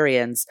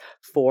librarians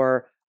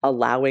for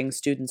allowing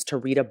students to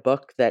read a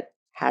book that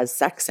has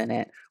sex in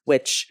it,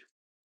 which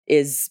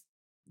is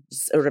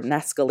sort of an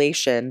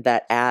escalation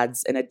that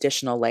adds an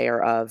additional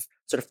layer of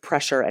sort of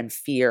pressure and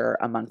fear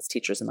amongst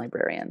teachers and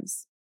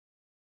librarians.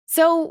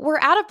 So we're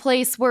at a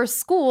place where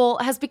school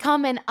has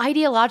become an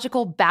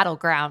ideological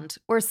battleground,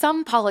 where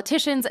some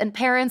politicians and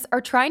parents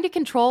are trying to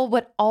control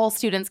what all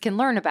students can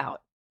learn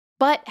about.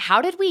 But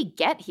how did we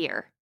get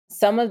here?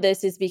 Some of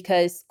this is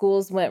because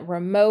schools went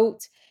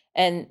remote,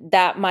 and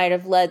that might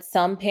have led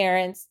some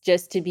parents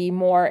just to be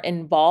more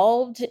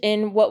involved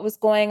in what was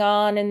going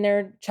on in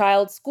their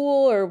child's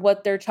school or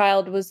what their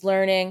child was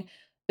learning.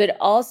 But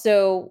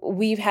also,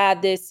 we've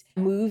had this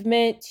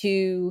movement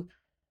to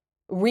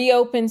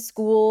reopen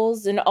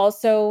schools and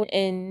also,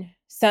 in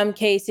some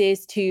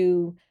cases,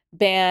 to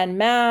ban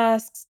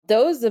masks.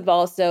 Those have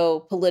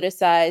also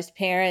politicized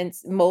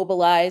parents,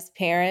 mobilized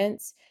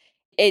parents.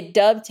 It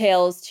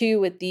dovetails, too,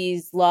 with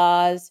these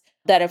laws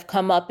that have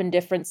come up in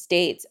different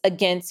states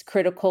against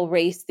critical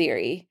race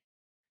theory.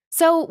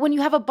 So when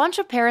you have a bunch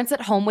of parents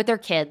at home with their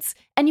kids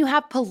and you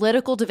have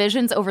political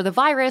divisions over the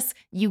virus,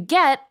 you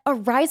get a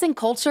rising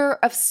culture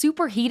of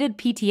superheated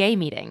PTA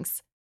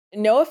meetings.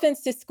 No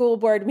offense to school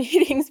board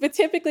meetings, but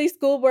typically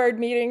school board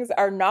meetings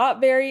are not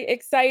very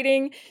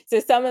exciting. So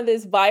some of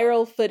this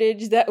viral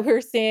footage that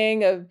we're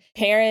seeing of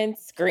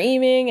parents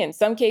screaming, in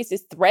some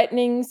cases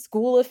threatening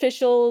school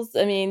officials,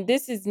 I mean,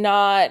 this is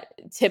not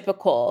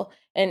typical.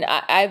 And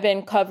I've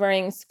been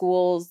covering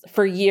schools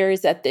for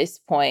years at this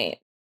point.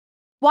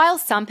 While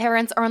some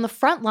parents are on the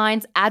front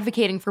lines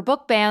advocating for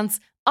book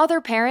bans,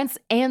 other parents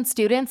and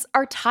students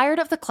are tired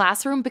of the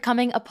classroom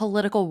becoming a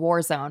political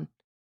war zone.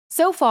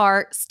 So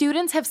far,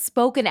 students have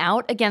spoken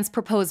out against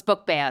proposed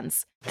book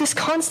bans. This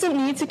constant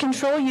need to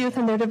control youth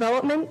and their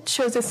development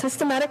shows a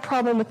systematic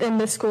problem within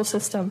this school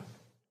system.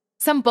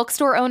 Some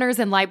bookstore owners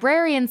and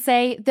librarians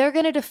say they're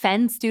going to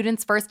defend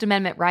students' First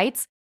Amendment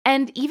rights,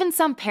 and even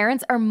some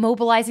parents are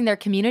mobilizing their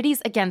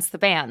communities against the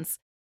bans.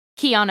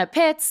 Kiana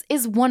Pitts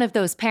is one of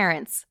those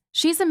parents.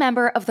 She's a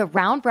member of the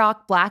Round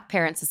Rock Black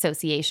Parents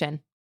Association.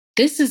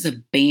 This is a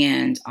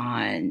ban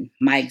on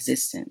my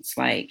existence,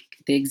 like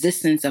the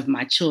existence of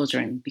my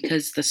children,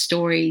 because the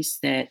stories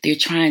that they're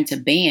trying to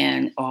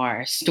ban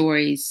are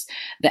stories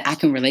that I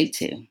can relate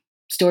to,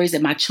 stories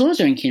that my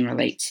children can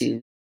relate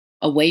to.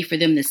 A way for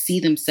them to see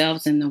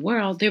themselves in the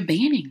world, they're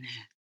banning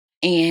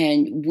that.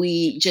 And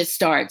we just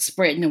start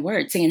spreading the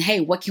word, saying, hey,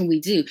 what can we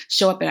do?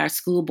 Show up at our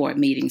school board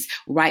meetings,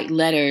 write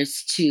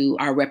letters to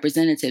our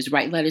representatives,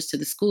 write letters to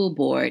the school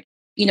board.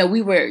 You know,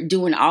 we were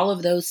doing all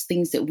of those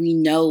things that we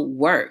know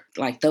work,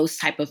 like those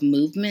type of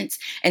movements.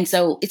 And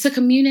so it's a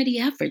community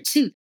effort,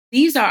 too.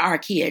 These are our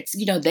kids.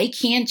 You know, they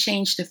can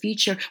change the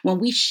future when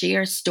we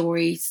share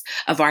stories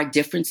of our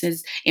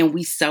differences and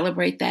we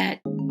celebrate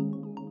that.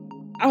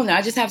 I don't know,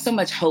 I just have so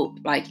much hope,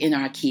 like, in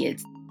our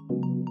kids.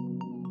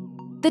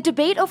 The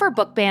debate over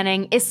book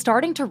banning is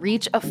starting to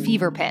reach a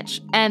fever pitch,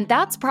 and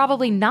that's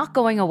probably not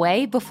going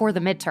away before the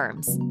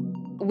midterms.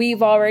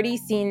 We've already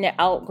seen the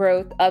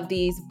outgrowth of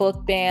these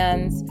book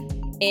bans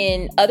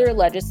in other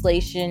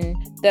legislation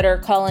that are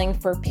calling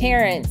for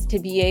parents to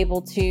be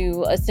able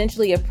to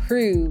essentially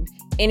approve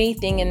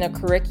anything in the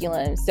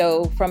curriculum.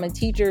 So from a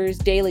teacher's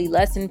daily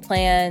lesson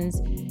plans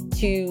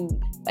to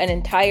an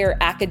entire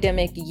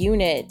academic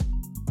unit.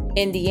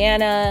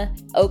 Indiana,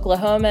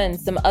 Oklahoma, and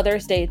some other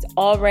states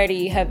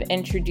already have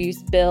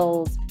introduced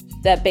bills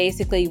that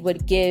basically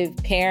would give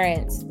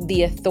parents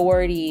the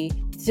authority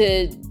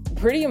to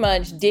pretty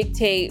much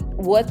dictate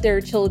what their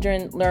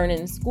children learn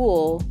in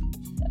school,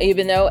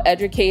 even though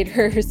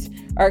educators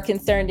are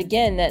concerned,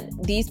 again, that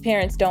these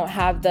parents don't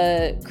have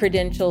the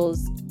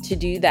credentials to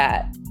do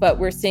that. But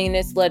we're seeing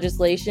this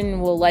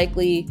legislation will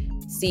likely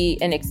see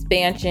an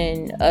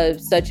expansion of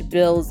such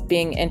bills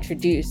being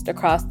introduced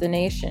across the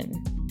nation.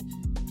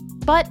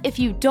 But if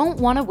you don't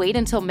want to wait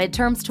until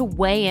midterms to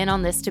weigh in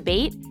on this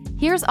debate,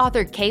 here's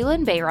author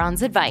Kaylin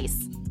Bayron's advice.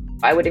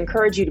 I would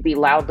encourage you to be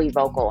loudly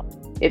vocal.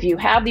 If you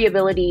have the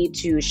ability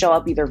to show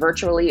up either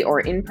virtually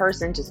or in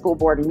person to school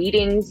board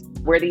meetings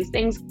where these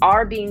things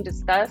are being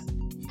discussed,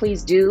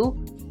 please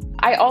do.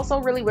 I also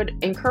really would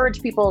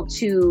encourage people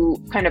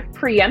to kind of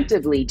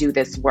preemptively do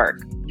this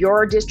work.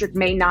 Your district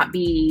may not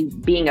be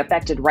being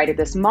affected right at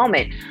this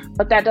moment,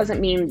 but that doesn't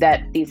mean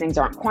that these things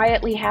aren't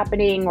quietly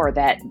happening or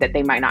that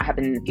they might not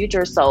happen in the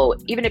future. So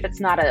even if it's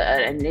not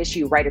an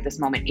issue right at this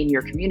moment in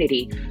your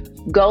community,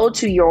 go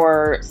to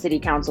your city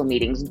council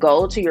meetings,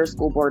 go to your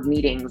school board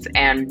meetings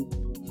and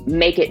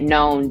make it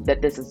known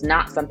that this is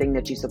not something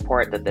that you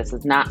support, that this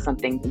is not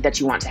something that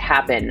you want to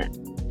happen.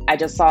 I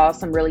just saw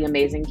some really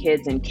amazing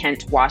kids in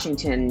Kent,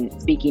 Washington,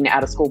 speaking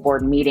at a school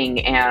board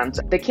meeting, and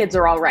the kids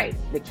are all right.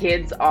 The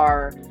kids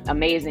are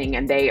amazing,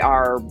 and they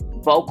are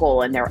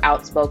vocal, and they're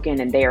outspoken,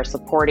 and they are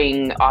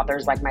supporting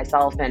authors like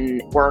myself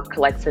and work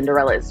like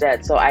Cinderella is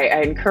Dead. So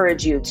I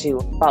encourage you to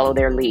follow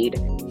their lead.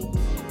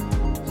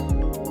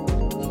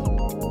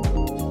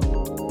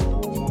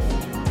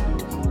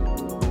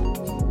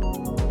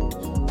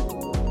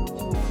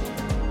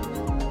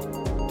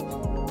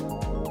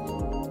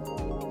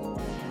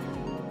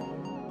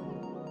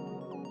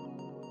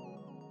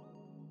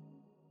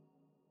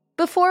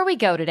 Before we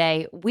go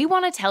today, we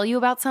want to tell you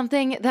about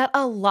something that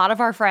a lot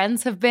of our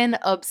friends have been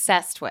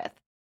obsessed with.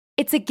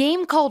 It's a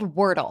game called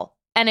Wordle,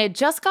 and it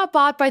just got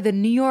bought by the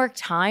New York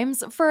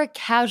Times for a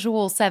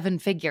casual 7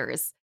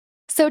 figures.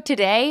 So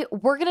today,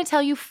 we're going to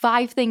tell you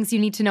 5 things you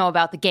need to know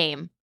about the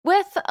game,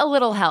 with a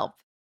little help.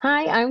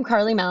 Hi, I'm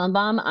Carly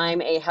Mallenbaum.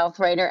 I'm a health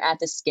writer at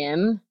The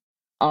Skimm.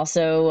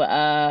 Also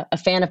a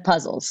fan of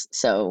puzzles.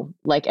 So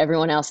like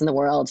everyone else in the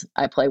world,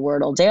 I play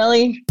Wordle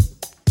daily.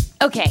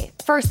 Okay,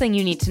 first thing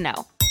you need to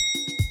know.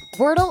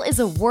 Wordle is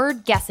a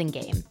word guessing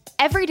game.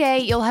 Every day,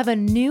 you'll have a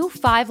new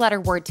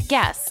 5-letter word to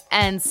guess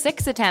and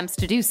 6 attempts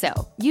to do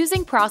so,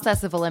 using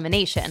process of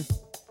elimination.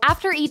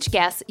 After each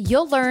guess,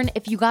 you'll learn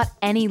if you got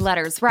any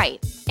letters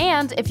right,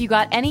 and if you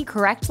got any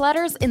correct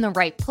letters in the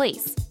right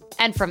place.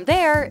 And from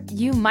there,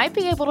 you might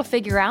be able to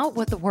figure out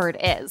what the word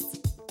is.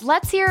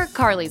 Let's hear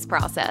Carly's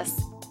process.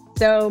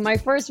 So my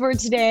first word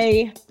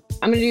today,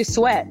 I'm going to do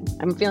sweat.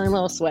 I'm feeling a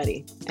little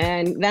sweaty.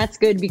 And that's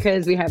good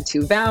because we have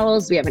 2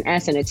 vowels. We have an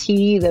S and a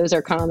T. Those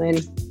are common.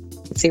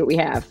 Let's see what we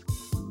have.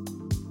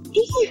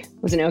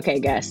 Was an okay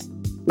guess.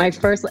 My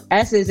first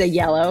S is a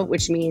yellow,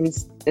 which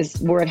means this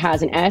word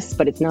has an S,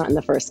 but it's not in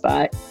the first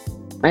spot.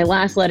 My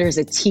last letter is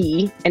a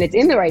T, and it's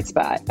in the right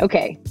spot.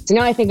 Okay, so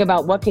now I think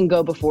about what can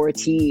go before a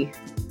T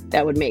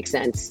that would make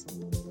sense.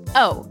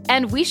 Oh,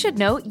 and we should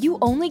note you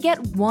only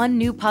get 1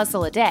 new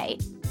puzzle a day.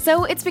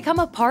 So it's become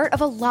a part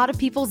of a lot of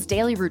people's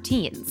daily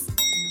routines.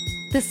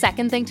 The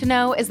second thing to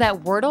know is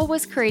that Wordle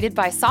was created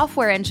by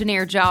software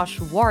engineer Josh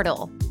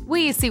Wardle.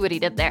 We see what he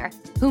did there,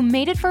 who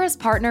made it for his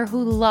partner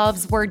who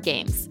loves word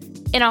games.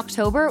 In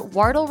October,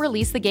 Wardle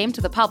released the game to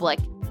the public,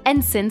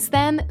 and since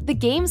then, the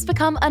game's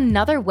become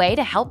another way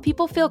to help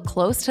people feel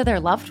close to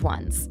their loved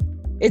ones.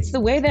 It's the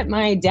way that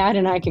my dad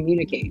and I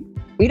communicate.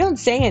 We don't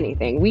say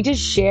anything. We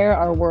just share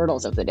our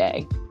Wordles of the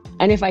day.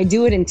 And if I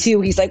do it in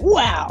 2, he's like,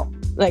 wow,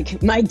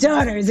 like my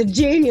daughter is a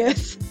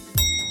genius.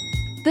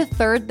 The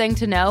third thing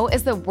to know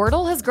is that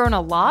Wordle has grown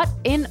a lot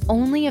in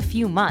only a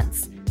few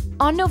months.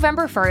 On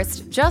November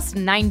 1st, just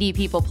 90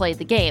 people played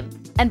the game.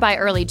 And by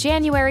early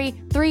January,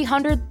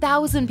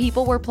 300,000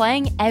 people were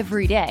playing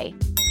every day.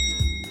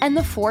 And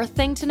the fourth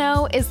thing to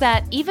know is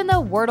that even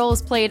though Wordle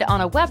is played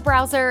on a web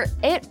browser,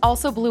 it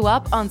also blew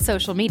up on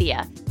social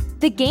media.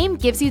 The game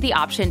gives you the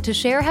option to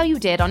share how you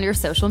did on your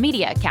social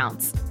media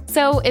accounts.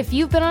 So if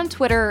you've been on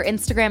Twitter or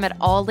Instagram at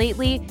all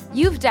lately,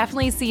 you've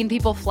definitely seen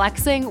people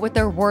flexing with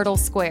their Wordle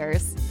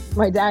squares.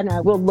 My dad and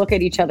I will look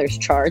at each other's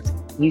charts.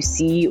 You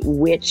see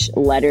which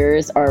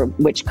letters are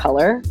which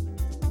color,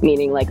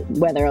 meaning like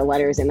whether a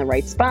letter is in the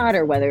right spot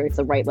or whether it's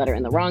the right letter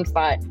in the wrong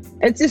spot.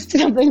 It's just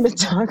something to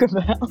talk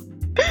about.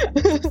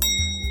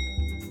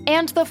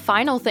 And the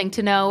final thing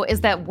to know is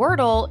that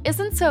Wordle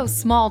isn't so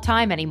small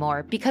time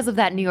anymore because of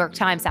that New York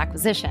Times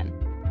acquisition,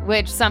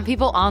 which some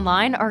people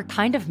online are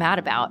kind of mad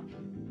about.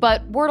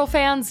 But Wordle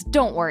fans,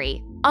 don't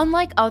worry.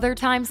 Unlike other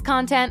Times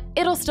content,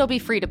 it'll still be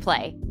free to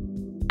play.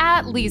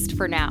 At least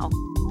for now.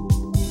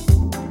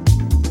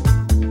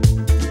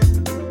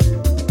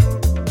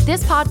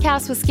 This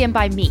podcast was skimmed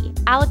by me,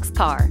 Alex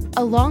Carr,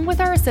 along with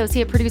our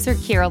associate producer,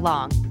 Kira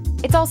Long.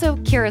 It's also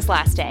Kira's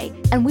last day,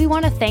 and we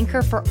want to thank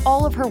her for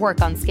all of her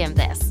work on Skim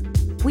This.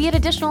 We had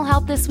additional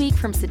help this week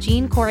from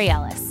Sajine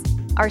Coriolis.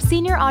 Our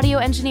senior audio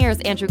engineer is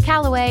Andrew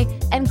Calloway,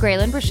 and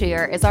Graylin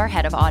Brashear is our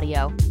head of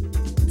audio.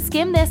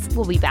 Skim This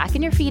will be back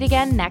in your feed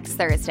again next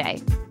Thursday.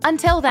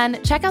 Until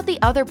then, check out the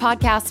other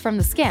podcasts from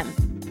The Skim.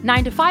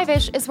 9 to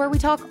 5-ish is where we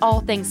talk all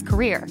things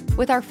career,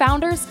 with our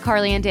founders,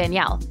 Carly and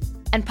Danielle.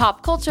 And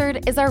Pop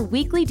Cultured is our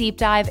weekly deep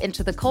dive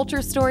into the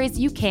culture stories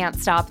you can't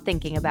stop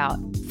thinking about.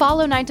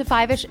 Follow 9 to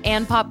 5-ish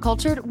and Pop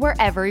Cultured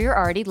wherever you're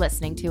already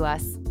listening to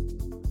us.